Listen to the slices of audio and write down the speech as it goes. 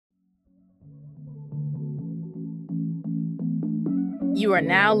You are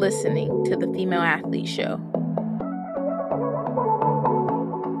now listening to the Female Athlete Show.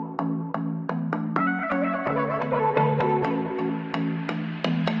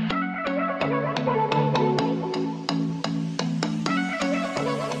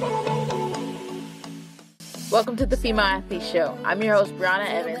 Welcome to the Female Athlete Show. I'm your host, Brianna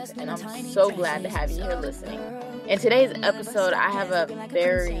Evans, and I'm so glad to have you here listening. In today's episode, I have a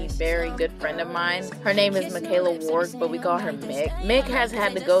very, very good friend of mine. Her name is Michaela Ward, but we call her Mick. Mick has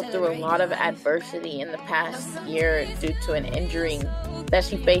had to go through a lot of adversity in the past year due to an injury that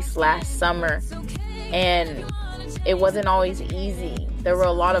she faced last summer, and it wasn't always easy. There were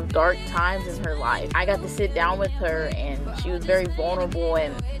a lot of dark times in her life. I got to sit down with her, and she was very vulnerable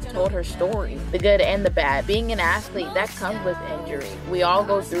and told her story, the good and the bad. Being an athlete, that comes with injury. We all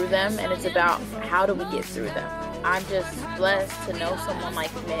go through them, and it's about how do we get through them. I'm just blessed to know someone like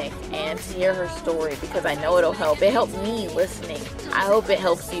Mick and to hear her story because I know it'll help. It helped me listening. I hope it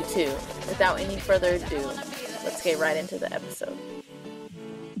helps you too. Without any further ado, let's get right into the episode.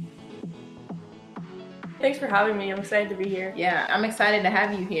 Thanks for having me. I'm excited to be here. Yeah, I'm excited to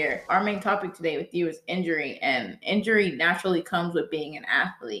have you here. Our main topic today with you is injury, and injury naturally comes with being an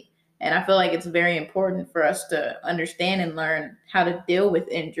athlete. And I feel like it's very important for us to understand and learn how to deal with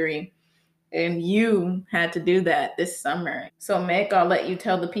injury. And you had to do that this summer. So Mick, I'll let you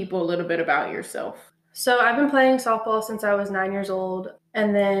tell the people a little bit about yourself. So I've been playing softball since I was 9 years old.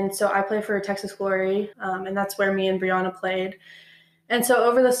 And then so I play for Texas Glory, and that's where me and Brianna played. And so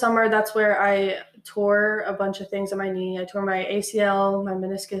over the summer, that's where I tore a bunch of things on my knee. I tore my ACL, my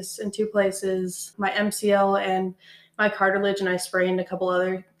meniscus in 2 places, my MCL, and my cartilage, and I sprained a couple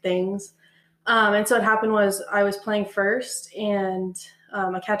other things. And so what happened was I was playing first, and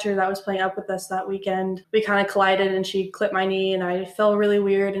a catcher that was playing up with us that weekend, we kind of collided, and she clipped my knee, and I felt really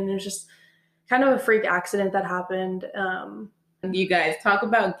weird, and it was just kind of a freak accident that happened. You guys, talk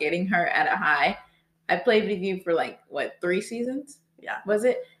about getting her at a high. I played with you for 3 seasons? Yeah. Was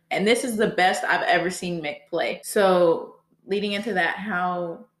it? And this is the best I've ever seen Mick play. So leading into that,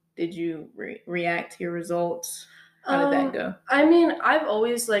 how did you react to your results? How did that go? I mean, I've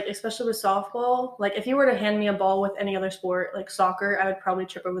always, especially with softball, if you were to hand me a ball with any other sport, like soccer, I would probably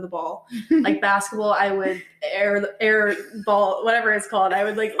trip over the ball. Like basketball, I would air ball, whatever it's called. I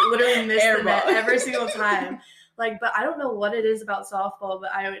would literally miss the net every single time. But I don't know what it is about softball, but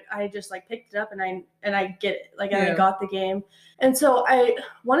I just picked it up and I get it. And I got the game. And so I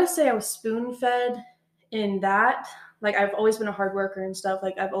want to say I was spoon fed in that. I've always been a hard worker and stuff.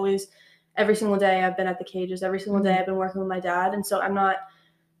 I've always, every single day I've been at the cages, every single day I've been working with my dad. And so I'm not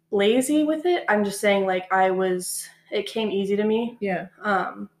lazy with it. I'm just saying it came easy to me. Yeah.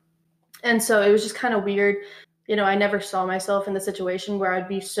 And so it was just kind of weird. I never saw myself in the situation where I'd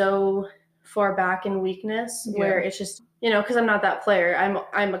be so far back in weakness where it's just, because I'm not that player.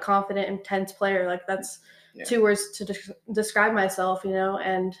 I'm a confident, intense player. That's 2 words to describe myself,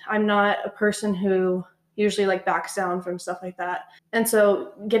 and I'm not a person who usually backs down from stuff like that. And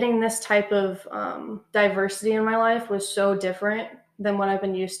so getting this type of diversity in my life was so different than what I've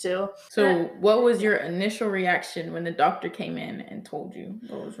been used to. So what was your initial reaction when the doctor came in and told you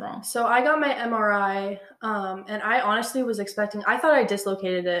what was wrong? So I got my MRI, and I honestly was expecting, I thought I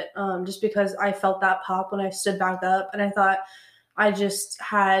dislocated it just because I felt that pop when I stood back up, and I thought I just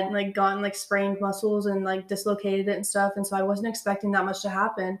had gotten sprained muscles and dislocated it and stuff. And so I wasn't expecting that much to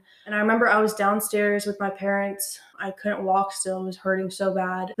happen. And I remember I was downstairs with my parents. I couldn't walk still. It was hurting so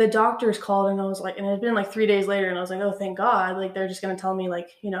bad. The doctors called, and I was and it had been 3 days later, and I was oh, thank God. They're just going to tell me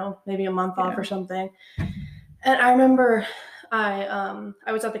maybe a month off or something. And I remember I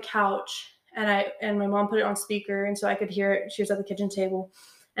was at the couch, and my mom put it on speaker, and so I could hear it. She was at the kitchen table,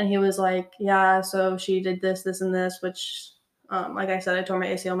 and he was yeah, so she did this, this, and this, which, like I said, I tore my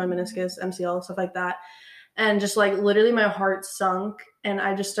ACL, my meniscus, MCL, stuff like that. And just literally my heart sunk, and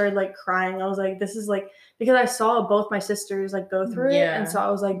I just started this is this is because I saw both my sisters go through it. And so I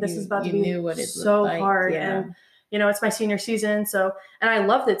was this is about to be so hard. And, it's my senior season. So, and I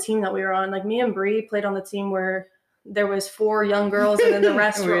love the team that we were on. Me and Bree played on the team where there was 4 young girls, and then the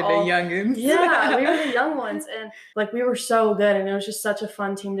rest were all the youngins. Yeah, we were the young ones. And we were so good, and it was just such a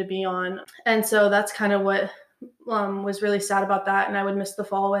fun team to be on. And so that's kind of what was really sad about that. And I would miss the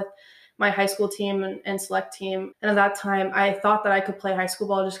fall with my high school team and select team. And at that time, I thought that I could play high school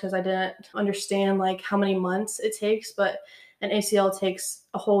ball just because I didn't understand how many months it takes. But an ACL takes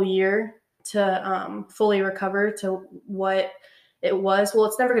a whole year to fully recover to what it was. Well,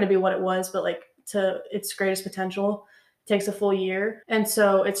 it's never going to be what it was, but to its greatest potential. It takes a full year. And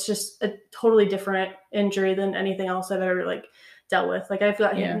so it's just a totally different injury than anything else I've ever dealt with. I've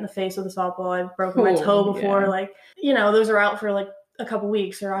got hit in the face with a softball. I've broken my toe before. Those are out for a couple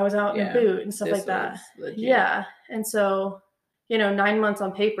weeks, or I was out in a boot and stuff like that. Legit. Yeah. And so, 9 months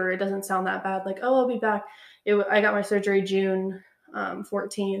on paper, it doesn't sound that bad. Like, oh, I'll be back. I got my surgery June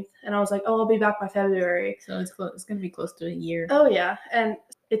 14th, and I was like, oh, I'll be back by February. So it's going to be close to a year. Oh yeah. And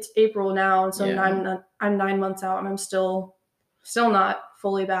it's April now. And so I'm 9 months out, and I'm still not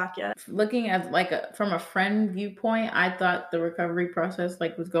fully back yet. Looking at from a friend viewpoint, I thought the recovery process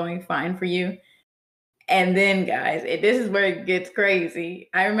was going fine for you. And then, guys, this is where it gets crazy.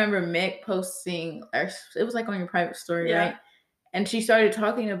 I remember Mick posting, it was on your private story, right? And she started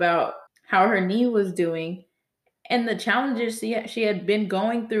talking about how her knee was doing and the challenges she had been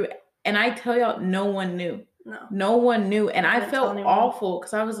going through. And I tell y'all, no one knew. No one knew. And I felt awful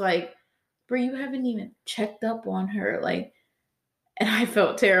because I was like, bro, you haven't even checked up on her. And I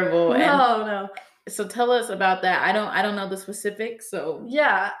felt terrible. No. So tell us about that. I don't know the specifics. So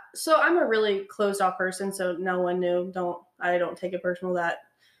yeah. So I'm a really closed off person. So no one knew. I don't take it personal that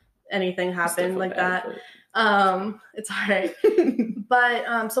anything happened like that. It's all right.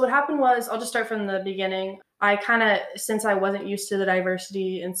 But so what happened was, I'll just start from the beginning. I kind of, since I wasn't used to the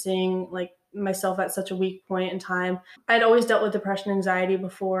diversity and seeing myself at such a weak point in time, I'd always dealt with depression and anxiety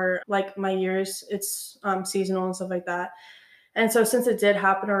before, my years. It's seasonal and stuff like that. And so since it did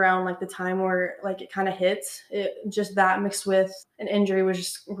happen around the time where it kind of hits, it just that mixed with an injury was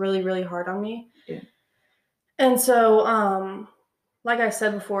just really, really hard on me. Yeah. And so, like I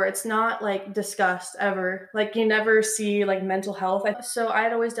said before, it's not discussed ever. You never see mental health. So I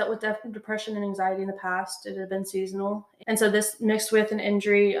had always dealt with depression and anxiety in the past. It had been seasonal. And so this mixed with an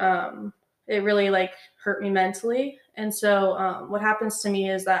injury, it really hurt me mentally. And so what happens to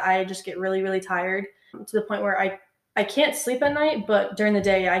me is that I just get really, really tired to the point where I can't sleep at night, but during the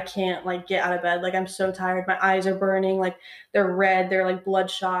day I can't get out of bed. I'm so tired. My eyes are burning. They're red. They're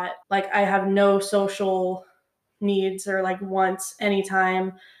bloodshot. I have no social needs or wants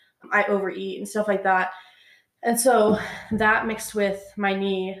anytime. I overeat and stuff like that. And so that mixed with my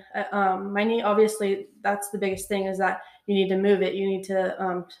knee, obviously that's the biggest thing, is that you need to move it. You need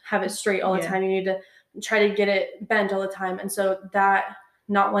to have it straight all the time. You need to try to get it bent all the time. And so that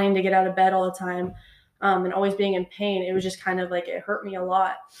not wanting to get out of bed all the time, and always being in pain, it was just kind of it hurt me a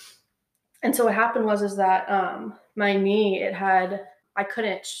lot. And so what happened was that my knee, I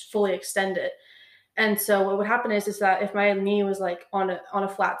couldn't fully extend it. And so what would happen is that if my knee was on a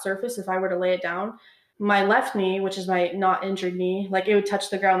flat surface, if I were to lay it down, my left knee, which is my not injured knee, it would touch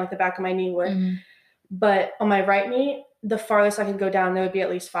the ground the back of my knee would. Mm-hmm. But on my right knee, the farthest I could go down, there would be at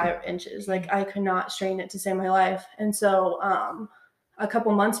least 5 inches. I could not strain it to save my life. And so a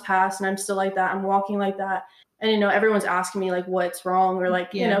couple months passed, and I'm still like that. I'm walking like that. And, everyone's asking me what's wrong, or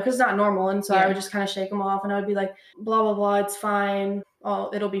because it's not normal. And so I would just kind of shake them off, and I would be like, blah, blah, blah, it's fine. Oh,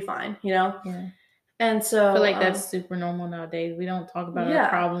 it'll be fine, Yeah. And so I feel that's super normal nowadays. We don't talk about our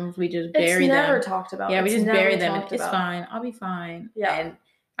problems. We just bury them. It's never talked about. Yeah, we just bury them. It's fine. I'll be fine. Yeah. And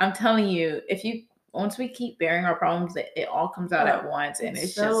I'm telling you, once we keep burying our problems, it all comes out at once, and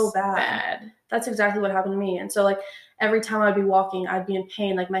it's so just bad. That's exactly what happened to me. And so every time I'd be walking, I'd be in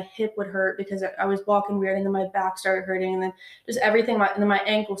pain. My hip would hurt because I was walking weird, and then my back started hurting, and then just everything. And then my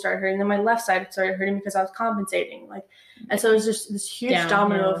ankle started hurting, and then my left side started hurting because I was compensating. And so it was just this huge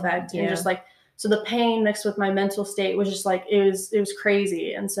domino effect, and just so the pain mixed with my mental state was just it was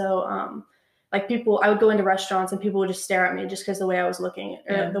crazy. And so people, I would go into restaurants, and people would just stare at me just because the way I was looking,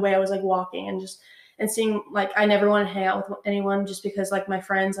 or the way I was walking, and seeing I never wanted to hang out with anyone just because my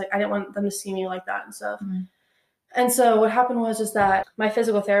friends, I didn't want them to see me like that and stuff. Mm-hmm. And so what happened was that my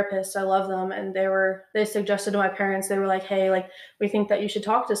physical therapist, I love them, and they suggested to my parents, they were like, hey, we think that you should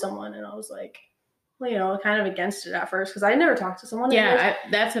talk to someone. And I was like, well, kind of against it at first, because I never talked to someone. Yeah,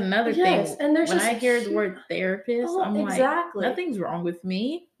 that's another thing. And when I hear the word therapist, I'm exactly. Nothing's wrong with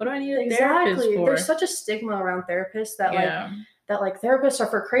me. What do I need a therapist for? There's such a stigma around therapists that therapists are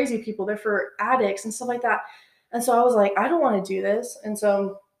for crazy people. They're for addicts and stuff like that. And so I was like, I don't want to do this. And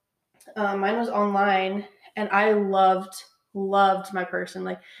so mine was online, and I loved my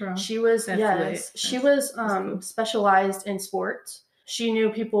person. She was, she was cool. Specialized in sports. She knew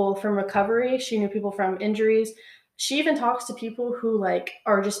people from recovery. She knew people from injuries. She even talks to people who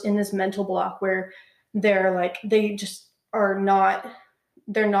are just in this mental block where they're they just are not,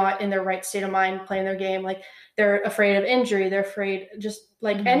 they're not in their right state of mind playing their game. They're afraid of injury. They're afraid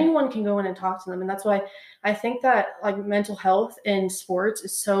mm-hmm. anyone can go in and talk to them. And that's why I think that mental health in sports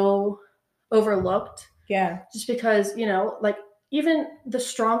is so overlooked. Yeah. Just because, even the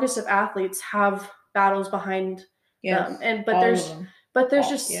strongest of athletes have battles behind them. But there's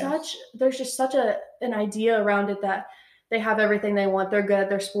just such an idea around it that they have everything they want. They're good at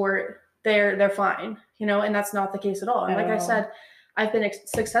their sport. They're fine, and that's not the case at all. And I said, I've been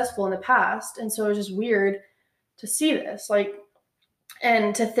successful in the past. And so it was just weird to see this, like,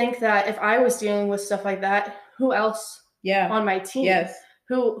 and to think that if I was dealing with stuff like that, who else on my team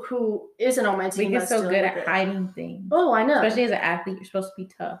who isn't on my team? We get so good at hiding things. Oh, I know. Especially as an athlete, you're supposed to be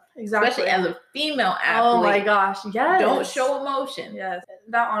tough. Exactly. Especially as a female athlete. Oh my gosh, yes. Don't show emotion. Yes.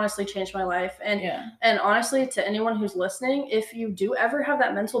 That honestly changed my life. And honestly, to anyone who's listening, if you do ever have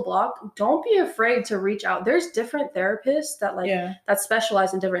that mental block, don't be afraid to reach out. There's different therapists that that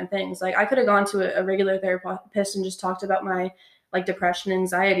specialize in different things. Like I could have gone to a regular therapist and just talked about my like depression and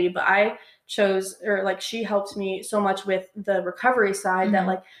anxiety, but I chose, or like she helped me so much with the recovery side that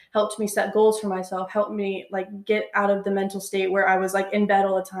like helped me set goals for myself, helped me like get out of the mental state where I was like in bed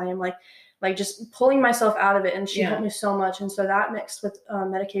all the time, like just pulling myself out of it. And she helped me so much. And so that mixed with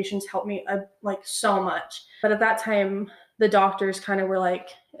medications helped me like so much. But at that time, the doctors kind of were like,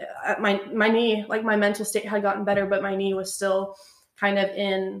 my knee, like my mental state had gotten better, but my knee was still kind of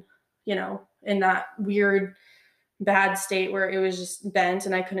in, in that weird bad state where it was just bent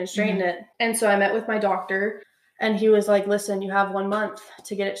and I couldn't straighten it. And so I met with my doctor and he was like, listen, you have 1 month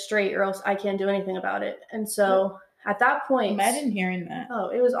to get it straight or else I can't do anything about it. And so at that point, imagine hearing that. Oh,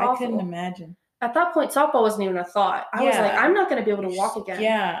 it was awful. I couldn't imagine. At that point, softball wasn't even a thought. I was like, I'm not going to be able to walk again.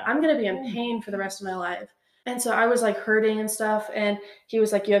 Yeah. I'm going to be in pain for the rest of my life. And so I was like hurting and stuff. And he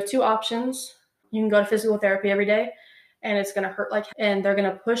was like, you have 2 options. You can go to physical therapy every day and it's going to hurt and they're going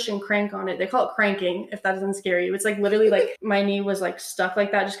to push and crank on it. They call it cranking, if that doesn't scare you. It's like literally like my knee was like stuck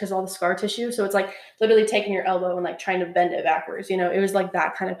like that just because of all the scar tissue. So it's like literally taking your elbow and like trying to bend it backwards. It was like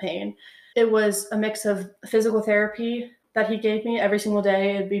that kind of pain. It was a mix of physical therapy that he gave me every single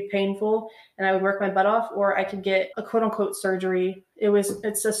day. It'd be painful and I would work my butt off, or I could get a quote unquote surgery.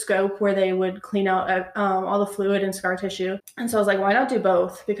 It's a scope where they would clean out all the fluid and scar tissue. And so I was like, why not do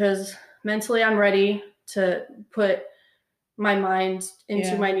both? Because mentally I'm ready to put my mind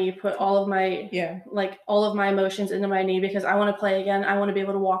into my knee, put all of my all of my emotions into my knee, because I want to play again. I want to be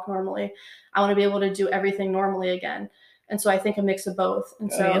able to walk normally. I want to be able to do everything normally again. And so I think a mix of both.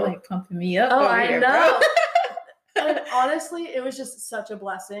 And so you're like pumping me up. Oh, I know. And honestly, it was just such a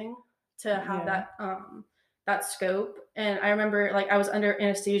blessing to have that scope. And I remember like I was under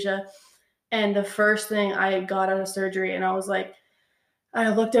anesthesia and the first thing I got out of surgery, and I was like, I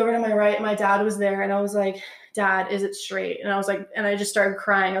looked over to my right, my dad was there, and I was like, Dad, is it straight? And I was like, and I just started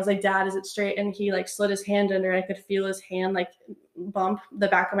crying. I was like, Dad, is it straight? And he like slid his hand under, and I could feel his hand like bump the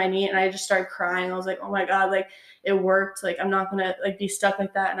back of my knee, and I just started crying. I was like, oh my God, like it worked. Like I'm not gonna like be stuck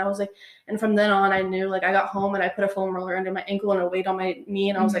like that. And I was like, and from then on, I knew, like I got home and I put a foam roller under my ankle and a weight on my knee,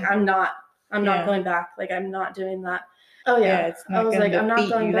 and I was like, I'm not going back. Like I'm not doing that. Oh yeah, it's not I was like, I'm not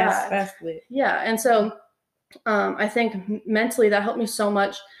going back. That's lit. Yeah, and so I think mentally that helped me so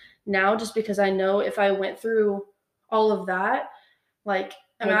much now, just because I know if I went through all of that, like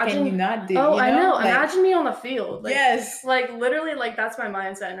imagine what can you not do? Oh, I know. Like, imagine me on the field. Like, yes. Like literally, like that's my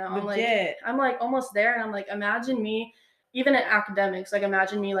mindset now. I'm like almost there, and I'm like, imagine me, even in academics. Like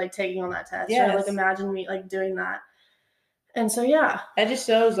imagine me like taking on that test. Yes. Or like imagine me like doing that. And so that just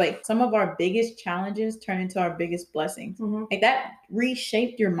shows like some of our biggest challenges turn into our biggest blessings. Like that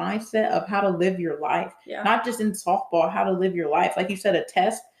reshaped your mindset of how to live your life. Not just in softball, how to live your life. Like you said, a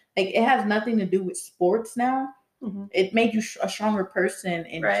test. Like it has nothing to do with sports now. It made you a stronger person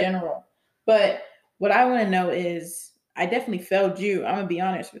in general. But what I want to know is, I definitely failed you. I'm gonna be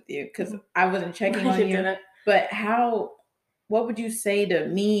honest with you, because I wasn't checking on you. Didn't. But what would you say to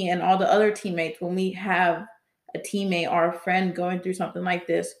me and all the other teammates when we have a teammate or a friend going through something like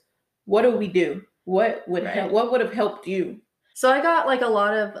this? What do we do? What would what would have helped you? So I got like a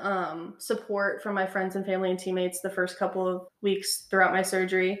lot of support from my friends and family and teammates the first couple of weeks throughout my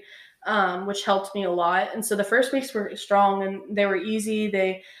surgery, which helped me a lot. And so the first weeks were strong and they were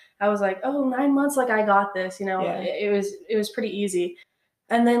easy. I was like, oh, 9 months, like I got this, it was pretty easy.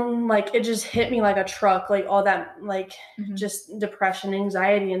 And then like it just hit me like a truck, like all that like just depression,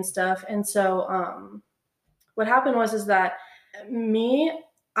 anxiety and stuff. And so what happened is that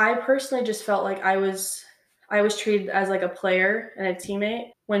I personally just felt like I was treated as like a player and a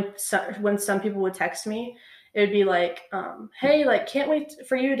teammate. When some people would text me, it would be like, hey, like can't wait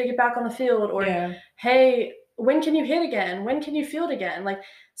for you to get back on the field, or hey, when can you hit again? When can you field again? Like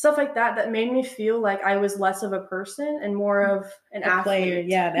stuff like that made me feel like I was less of a person and more of an athlete. Player.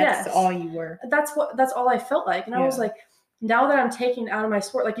 Yeah, that's all you were. That's all I felt like. And I was like, now that I'm taking out of my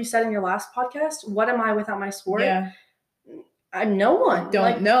sport, like you said in your last podcast, what am I without my sport? Yeah. I'm no one.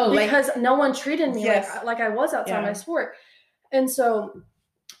 Don't know. Because no one treated me like I was outside my sport. And so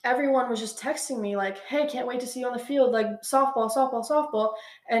everyone was just texting me like, hey, can't wait to see you on the field, like softball.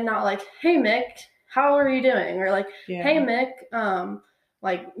 And not like, hey, Mick, how are you doing? Or like, hey, Mick,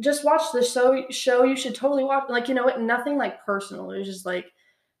 like, just watch this show you should totally watch. Like, you know what? Nothing like personal. It was just like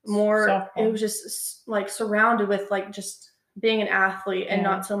more, softball. It was just like surrounded with like just being an athlete and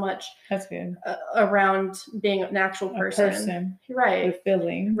not so much that's good around being an actual person. Right. With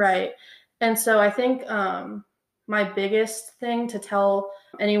feelings. Right. And so I think my biggest thing to tell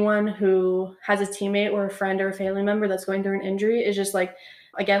anyone who has a teammate or a friend or a family member that's going through an injury is just like,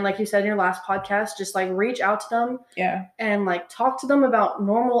 again, like you said in your last podcast, just like reach out to them and like talk to them about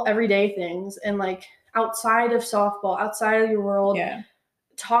normal everyday things and like outside of softball, outside of your world.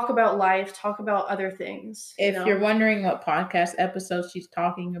 Talk about life, talk about other things. If you're wondering what podcast episode she's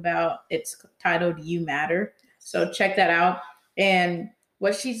talking about, it's titled You Matter. So check that out. And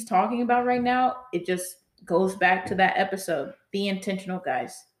what she's talking about right now, it just goes back to that episode. Be intentional,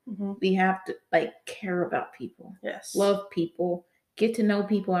 guys. Mm-hmm. We have to like care about people. Yes. Love people. Get to know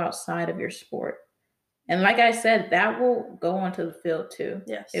people outside of your sport. And like I said, that will go onto the field too.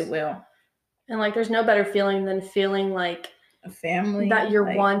 Yes. It will. And like there's no better feeling than feeling like a family that you're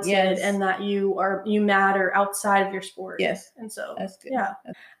like, wanted and that you matter outside of your sport. Yes. And so that's good. Yeah.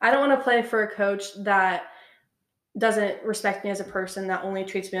 I don't want to play for a coach that doesn't respect me as a person, that only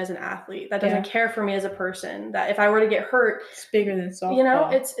treats me as an athlete, that doesn't care for me as a person, that if I were to get hurt, it's bigger than softball. You know,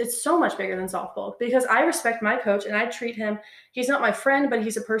 it's so much bigger than softball because I respect my coach and I treat him, he's not my friend, but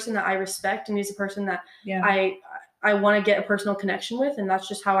he's a person that I respect and he's a person that I want to get a personal connection with. And that's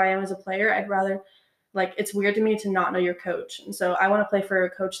just how I am as a player. I'd rather, like, it's weird to me to not know your coach. And so I want to play for a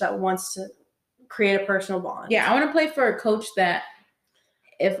coach that wants to create a personal bond. Yeah, I want to play for a coach that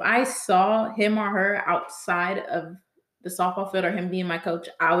if I saw him or her outside of the softball field or him being my coach,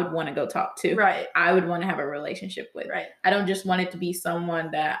 I would want to go talk to. Right. I would want to have a relationship with. Right. I don't just want it to be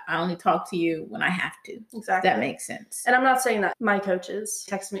someone that I only talk to you when I have to. Exactly. That makes sense. And I'm not saying that my coaches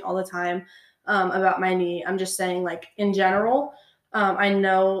text me all the time about my knee. I'm just saying, like, in general, I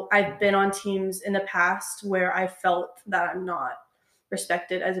know I've been on teams in the past where I felt that I'm not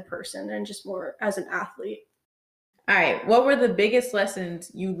respected as a person and just more as an athlete. All right. What were the biggest lessons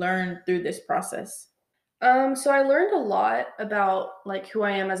you learned through this process? So I learned a lot about like who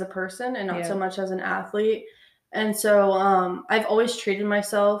I am as a person and not so much as an athlete. And so I've always treated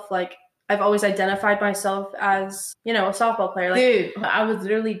myself like I've always identified myself as, you know, a softball player. Like, dude, I was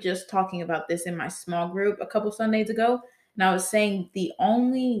literally just talking about this in my small group a couple Sundays ago. And I was saying the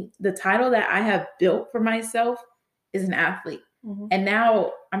title that I have built for myself is an athlete. Mm-hmm. And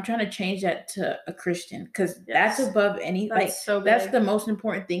now I'm trying to change that to a Christian because that's above any, that's the most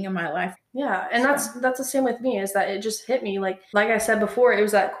important thing in my life. Yeah. And that's the same with me, is that it just hit me. Like I said before, it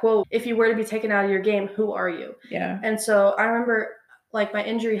was that quote, if you were to be taken out of your game, who are you? Yeah. And so I remember like my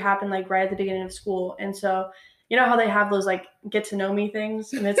injury happened like right at the beginning of school. And so, you know how they have those like get to know me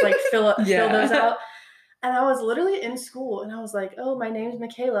things and it's like fill those out. And I was literally in school and I was like, oh, my name's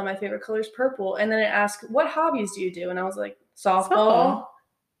Michaela. My favorite color is purple. And then it asked, what hobbies do you do? And I was like, softball.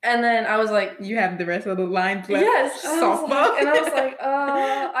 And then I was like, you have the rest of the lines left. Yes. Softball. And I was like,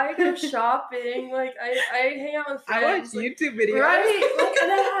 I go shopping. Like I hang out with friends. I watch YouTube videos. Right. Like,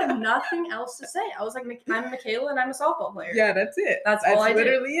 and I had nothing else to say. I was like, I'm Michaela and I'm a softball player. Yeah, that's it. That's all I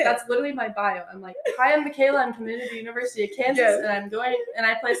literally do. That's literally my bio. I'm like, hi, I'm Michaela. I'm committed to the University of Kansas and I'm going and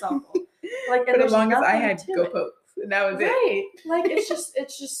I play softball. Like, and for as long as I had Go Pokes. And that was it. Right. Like it's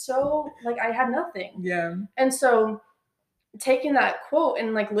just so like I had nothing. Yeah. And so taking that quote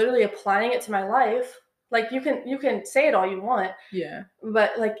and like literally applying it to my life, like you can say it all you want. Yeah.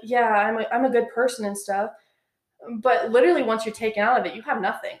 But like, yeah, I'm a good person and stuff. But literally once you're taken out of it, you have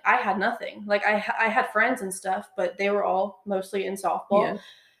nothing. I had nothing. Like I had friends and stuff, but they were all mostly in softball. Yeah.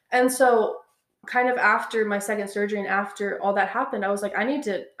 And so kind of after my second surgery and after all that happened, I was like, I need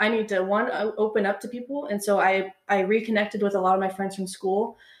to open up to people. And so I reconnected with a lot of my friends from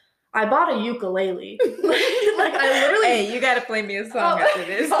school. I bought a ukulele. Like I literally. Hey, you gotta play me a song after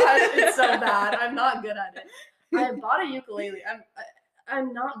this. God, it's so bad. I'm not good at it. I bought a ukulele.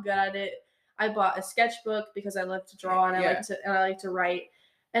 I'm not good at it. I bought a sketchbook because I love to draw and I like to write.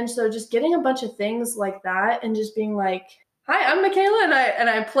 And so just getting a bunch of things like that and just being like, hi, I'm Michaela and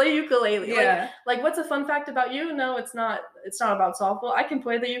I play ukulele. Yeah. Like what's a fun fact about you? No, it's not about softball. I can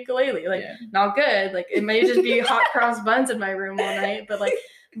play the ukulele. Like not good. Like it may just be hot cross buns in my room all night,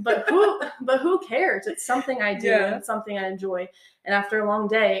 but who cares? It's something I do and it's something I enjoy. And after a long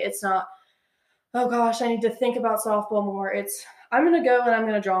day, it's not, oh gosh, I need to think about softball more. It's I'm gonna go and I'm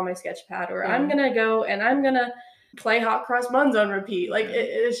gonna draw my sketch pad, or I'm gonna go and I'm gonna play hot cross buns on repeat. Like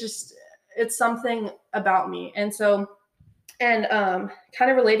it's something about me. And so and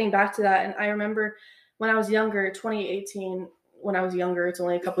kind of relating back to that, and I remember when I was younger, 2018, when I was younger. It's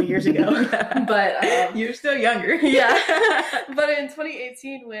only a couple years ago, but you're still younger. Yeah. But in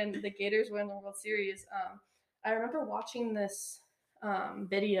 2018, when the Gators won the World Series, I remember watching this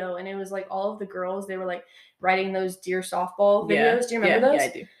video, and it was like all of the girls, they were like writing those Dear Softball videos. Do you remember those? Yeah, I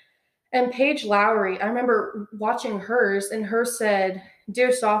do. And Paige Lowry, I remember watching hers, and hers said, "Dear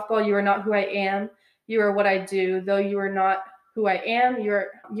Softball, you are not who I am. You are what I do. Though you are not who I am,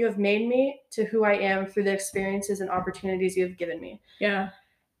 you have made me to who I am through the experiences and opportunities you have given me." Yeah.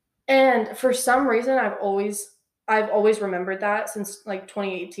 And for some reason, I've always remembered that since like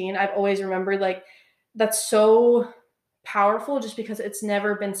 2018. I've always remembered like that's so powerful just because it's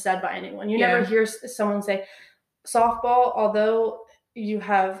never been said by anyone. You never hear someone say, "Softball, although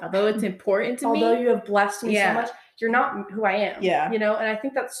it's important to me, although you have blessed me so much, you're not who I am." Yeah. You know, and I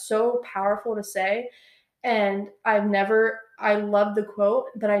think that's so powerful to say. And I love the quote,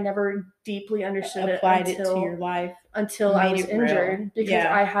 but I never deeply understood applied it to your life until I was injured because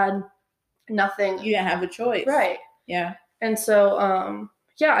I had nothing. You didn't have a choice. Right. Yeah. And so,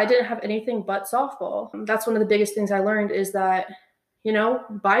 I didn't have anything but softball. That's one of the biggest things I learned is that,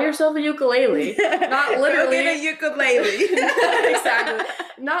 buy yourself a ukulele. Not literally. Go get a ukulele. Exactly.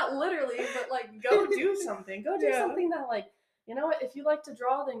 Not literally, but like go do something. Go do something that like, if you like to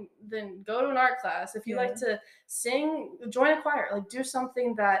draw, then go to an art class. If you like to sing, join a choir. Like do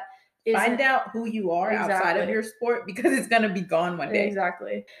something that find out who you are outside of your sport because it's going to be gone one day.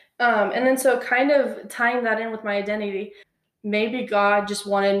 Exactly. And then so kind of tying that in with my identity, maybe God just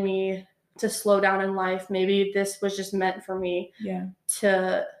wanted me to slow down in life. Maybe this was just meant for me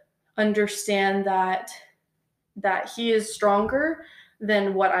to understand that he is stronger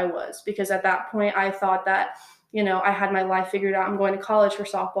than what I was. Because at that point I thought that, I had my life figured out. I'm going to college for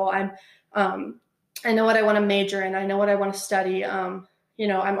softball. I know what I want to major in. I know what I want to study. I'm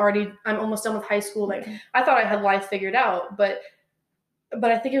almost done with high school. Like I thought I had life figured out, but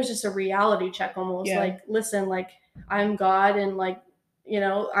I think it was just a reality check almost. Like, listen, like I'm God and like,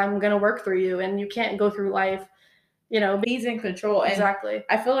 I'm going to work through you and you can't go through life, He's in control. Exactly. And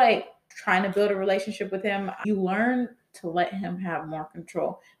I feel like trying to build a relationship with him, you learn to let him have more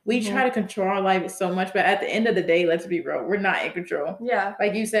control. We try to control our life so much, but at the end of the day, let's be real, we're not in control. Yeah.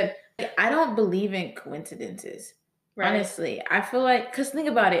 Like you said, I don't believe in coincidences. Right. Honestly, I feel like, because think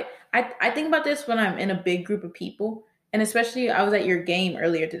about it, I think about this when I'm in a big group of people, and especially I was at your game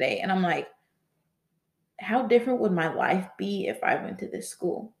earlier today, and I'm like, how different would my life be if I went to this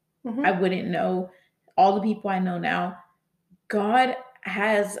school? I wouldn't know all the people I know now. God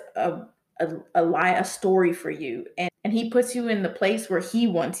has a story for you, and he puts you in the place where he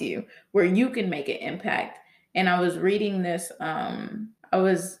wants you, where you can make an impact. And I was reading this, I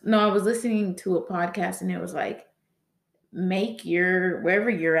was listening to a podcast, and it was like, make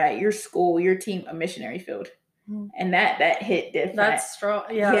wherever you're at, your school, your team, a missionary field. And that hit different. That's strong.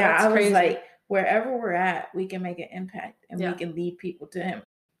 Yeah, that's crazy. Was like, wherever we're at, we can make an impact and we can lead people to him.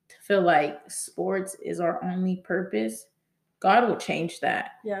 To feel like sports is our only purpose, God will change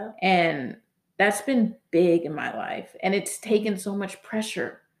that. Yeah. And that's been big in my life. And it's taken so much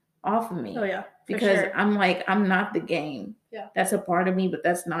pressure off of me. Oh, yeah. Because I'm like, I'm not the game. Yeah. That's a part of me, but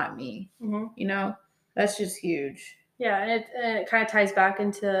that's not me. That's just huge. Yeah, and it kind of ties back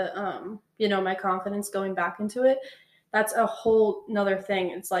into, my confidence going back into it. That's a whole nother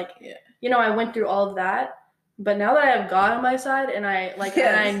thing. It's like, I went through all of that, but now that I have God on my side and I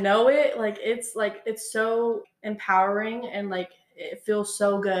and I know it, it's so empowering and like, it feels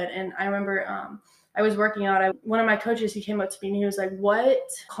so good. And I remember, I was working out. One of my coaches, he came up to me and he was like, what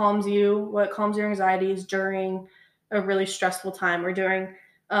calms your anxieties during a really stressful time or during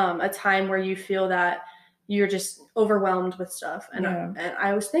a time where you feel that you're just overwhelmed with stuff? And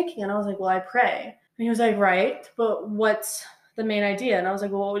I was thinking, and I was like, well, I pray. And he was like, right, but what's the main idea? And I was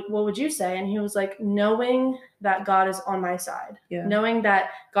like, well, what would you say? And he was like, knowing that God is on my side, knowing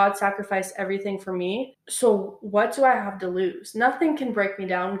that God sacrificed everything for me. So what do I have to lose? Nothing can break me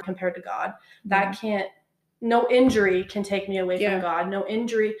down compared to God. No injury can take me away from God. No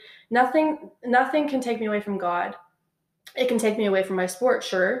injury, nothing can take me away from God. It can take me away from my sport,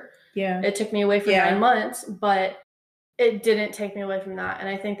 sure. Yeah. It took me away for 9 months, but it didn't take me away from that. And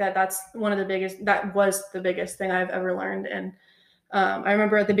I think that was the biggest thing I've ever learned. And I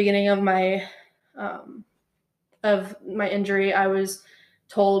remember at the beginning of my injury, I was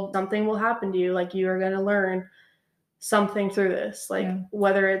told something will happen to you. Like, you are going to learn something through this,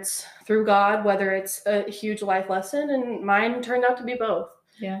 whether it's through God, whether it's a huge life lesson. And mine turned out to be both.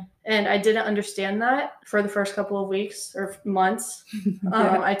 Yeah. And I didn't understand that for the first couple of weeks or months.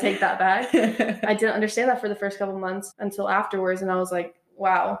 I take that back. I didn't understand that for the first couple of months until afterwards. And I was like,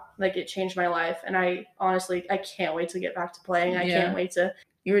 wow, like it changed my life. And I can't wait to get back to playing. I can't wait to.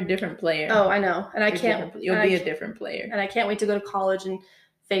 You're a different player. Oh, I know. And you'll be a different player. And I can't wait to go to college and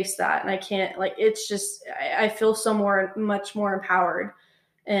face that. And I can't, like, it's just, I feel much more empowered.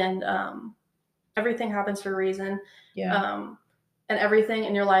 And everything happens for a reason. Yeah. And everything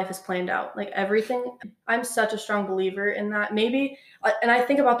in your life is planned out. Like everything, I'm such a strong believer in that. Maybe, and I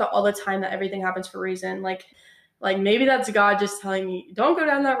think about that all the time, that everything happens for a reason. Like maybe that's God just telling me, don't go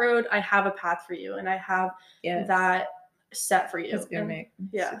down that road. I have a path for you, and I have that set for you. That's good, Mick.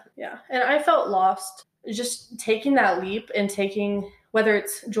 Yeah. And I felt lost just taking that leap and whether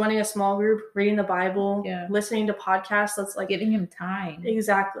it's joining a small group, reading the Bible, listening to podcasts. That's like giving him time.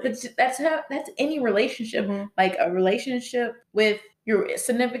 Exactly. That's any relationship, like a relationship with your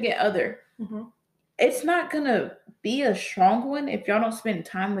significant other. It's not gonna be a strong one if y'all don't spend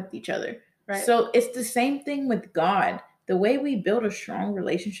time with each other. Right. So it's the same thing with God. The way we build a strong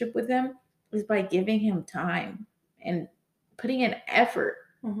relationship with him is by giving him time and putting in effort.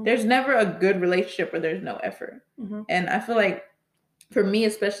 There's never a good relationship where there's no effort. And I feel like, for me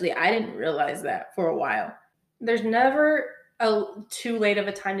especially, I didn't realize that for a while. There's never a too late of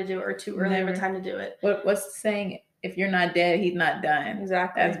a time to do it or too early of a time to do it. What's the saying? If you're not dead, he's not done.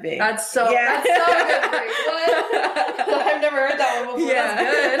 Exactly. That's big. That's so good. What? I've never heard that one before. Yeah.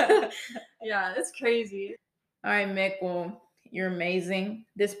 That's good. Yeah, it's crazy. All right, Mick. Well, you're amazing.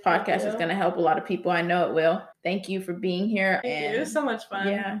 This podcast is going to help a lot of people. I know it will. Thank you for being here. It was so much fun.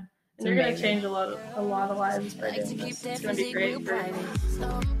 Yeah. And you're going to change a lot of lives by doing this. It's going to be great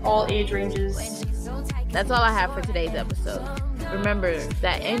for all age ranges. That's all I have for today's episode. Remember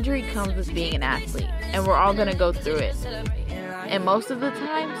that injury comes with being an athlete, and we're all going to go through it. And most of the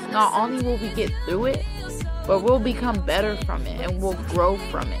times, not only will we get through it, but we'll become better from it and we'll grow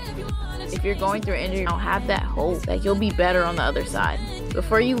from it. If you're going through injury, I'll have that hope that you'll be better on the other side.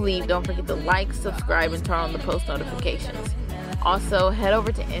 Before you leave, don't forget to like, subscribe, and turn on the post notifications. Also, head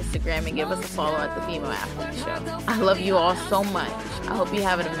over to Instagram and give us a follow at The Female Athlete Show. I love you all so much. I hope you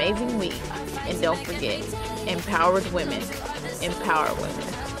have an amazing week. And don't forget, empowered women empower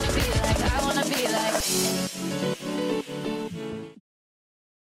women.